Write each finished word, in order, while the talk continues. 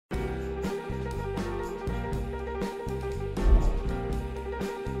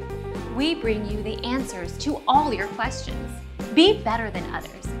we bring you the answers to all your questions. Be better than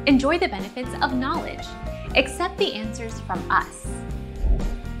others. Enjoy the benefits of knowledge. Accept the answers from us.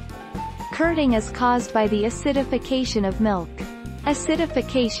 Curding is caused by the acidification of milk.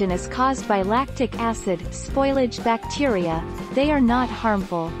 Acidification is caused by lactic acid, spoilage bacteria. They are not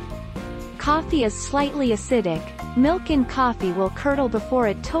harmful. Coffee is slightly acidic. Milk in coffee will curdle before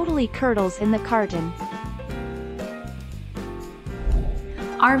it totally curdles in the carton.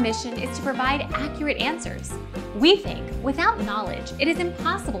 Our mission is to provide accurate answers. We think without knowledge, it is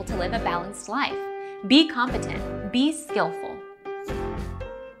impossible to live a balanced life. Be competent, be skillful.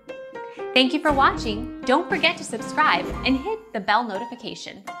 Thank you for watching. Don't forget to subscribe and hit the bell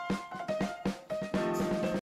notification.